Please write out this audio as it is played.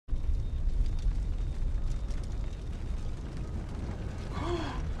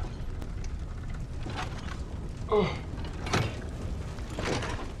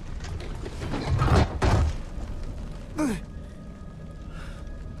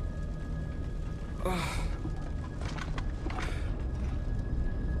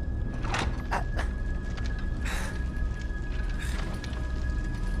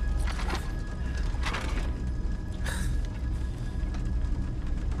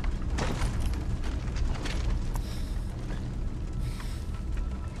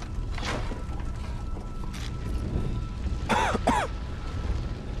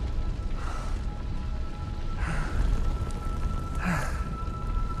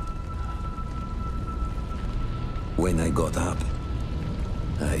When I got up,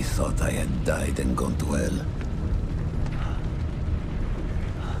 I thought I had died and gone to hell.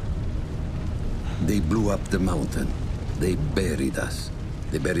 They blew up the mountain. They buried us.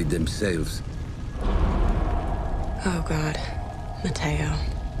 They buried themselves. Oh, God. Matteo.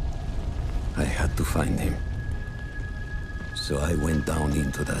 I had to find him. So I went down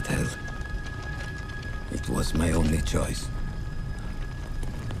into that hell. It was my only choice.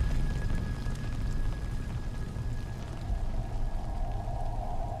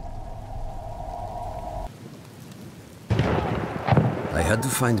 I had to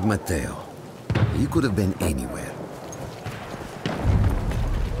find Matteo. He could have been anywhere.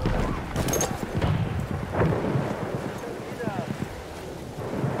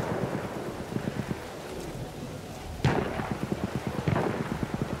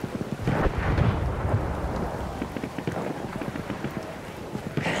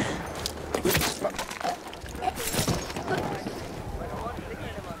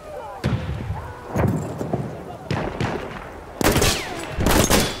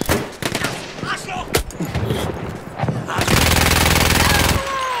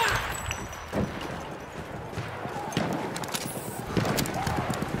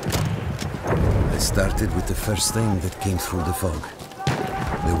 Started with the first thing that came through the fog.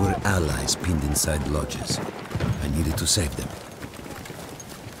 There were allies pinned inside lodges. I needed to save them.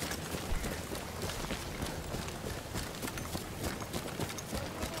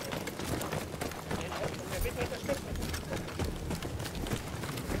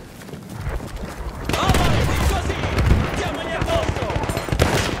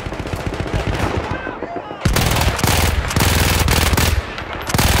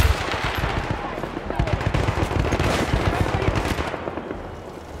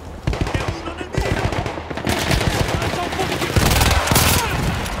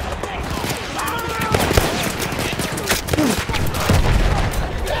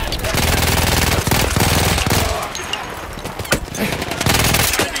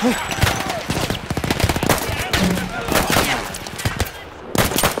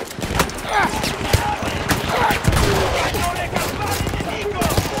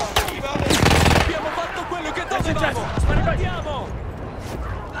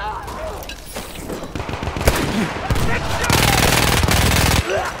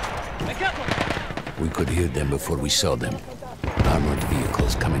 We could hear them before we saw them. Armored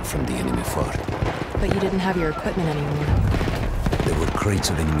vehicles coming from the enemy fort. But you didn't have your equipment anymore. There were crates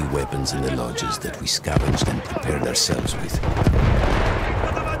of enemy weapons in the lodges that we scavenged and prepared ourselves with.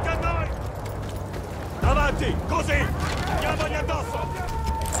 Avanti, così! Andiamogli addosso!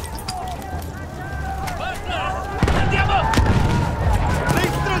 Basta! Andiamo!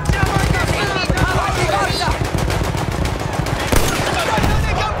 Distruggiamo il cappello! Forza!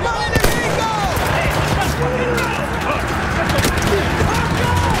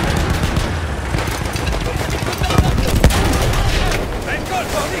 Ben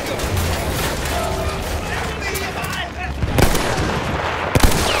colpo, Nico!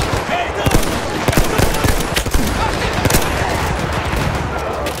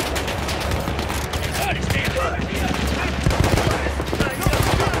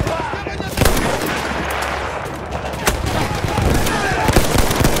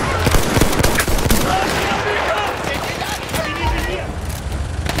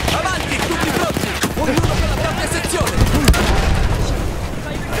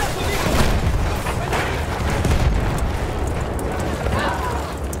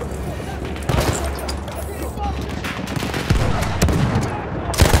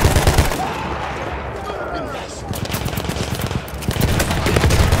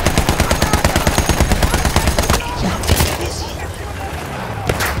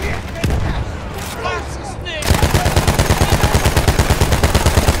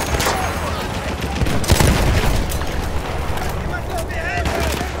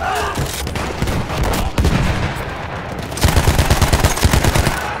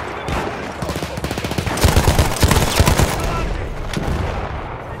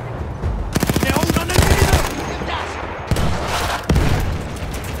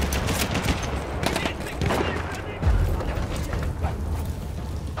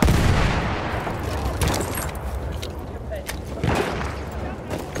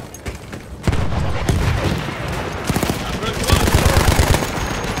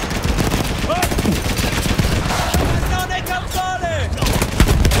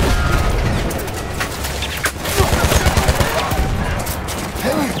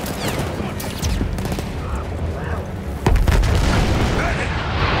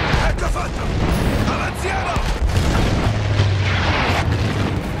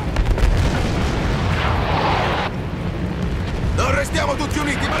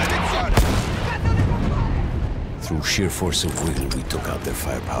 Through sheer force of will, we took out their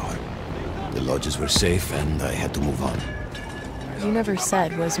firepower. The lodges were safe, and I had to move on. You never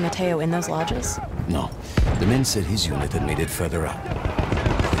said, was Matteo in those lodges? No. The men said his unit had made it further out.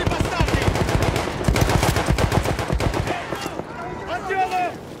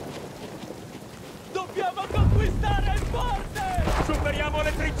 Andiamo! Dobbiamo conquistare il forte! Superiamo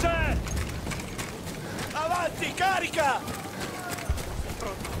le trincee! Avanti, carica!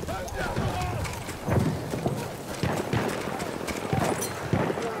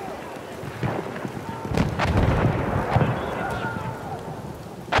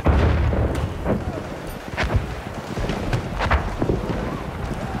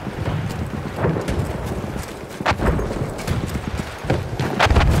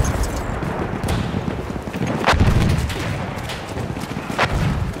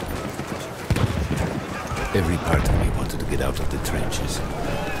 Every part of me wanted to get out of the trenches,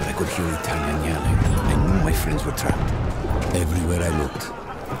 but I could hear Italian yelling. I knew my friends were trapped. Everywhere I looked,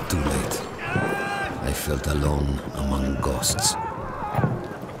 too late. I felt alone among ghosts.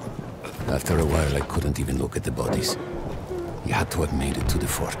 After a while, I couldn't even look at the bodies. You had to have made it to the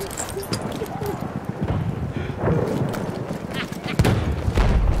fort.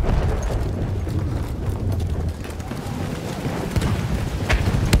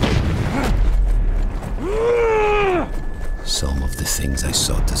 Some of the things I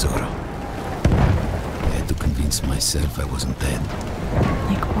saw, Tesoro. I had to convince myself I wasn't dead.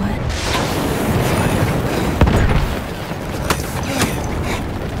 Like what? Fire.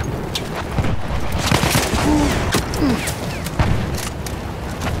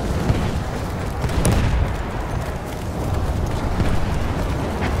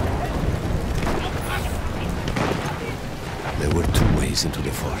 There were two ways into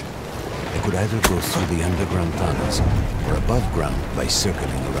the fort. I could either go through the underground tunnels, or above ground by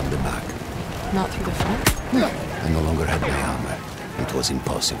circling around the back. Not through the front? I no longer had my armor. It was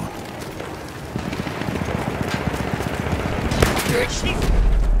impossible.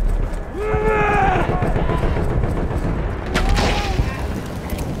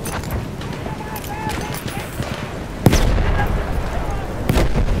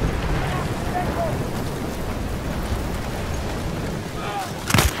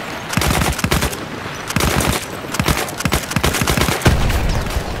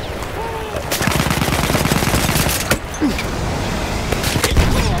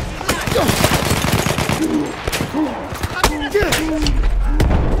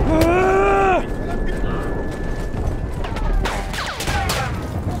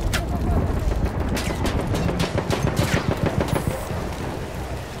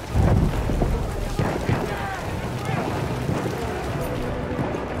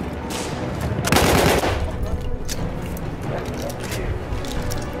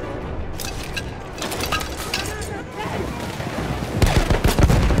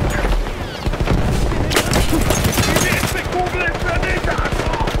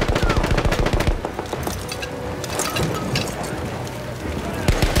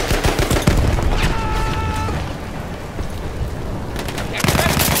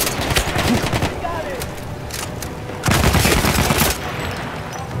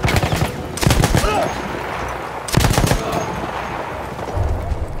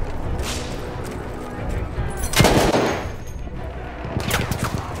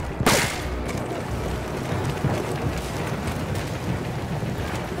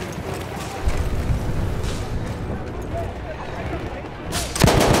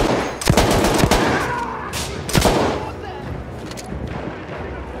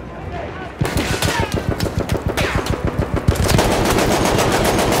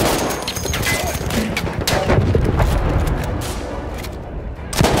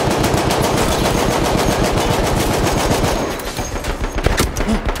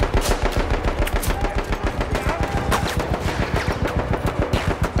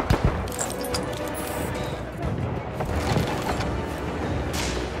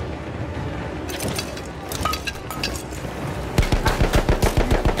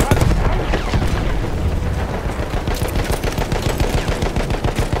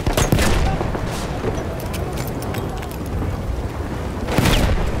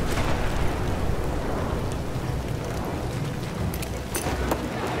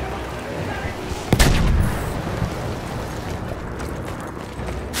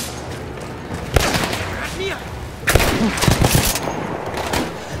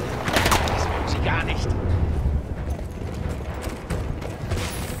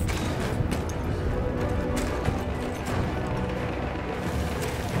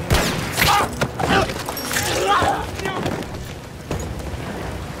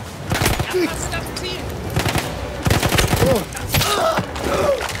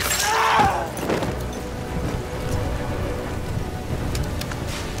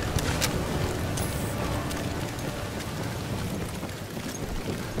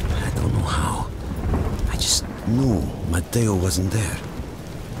 No, Matteo wasn't there.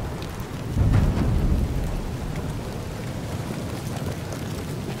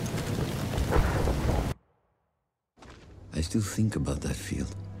 I still think about that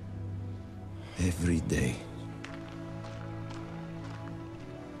field. Every day.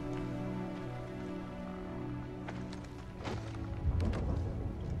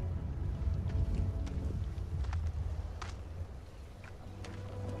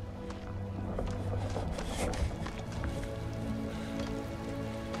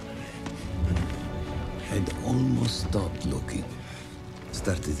 I'd almost stopped looking.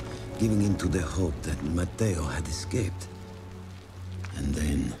 Started giving in to the hope that Matteo had escaped. And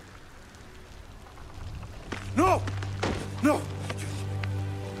then... No! No!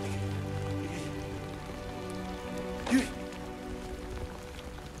 You...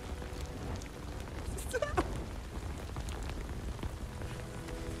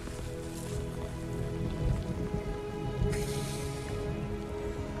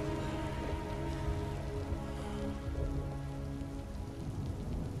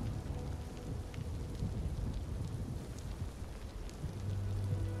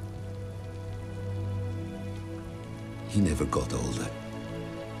 He never got older.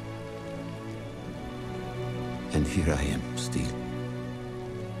 And here I am, still.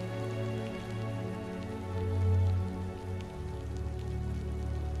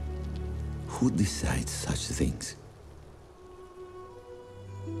 Who decides such things?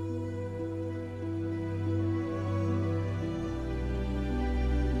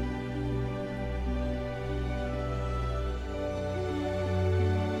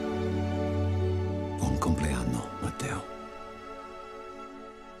 Buon compleanno.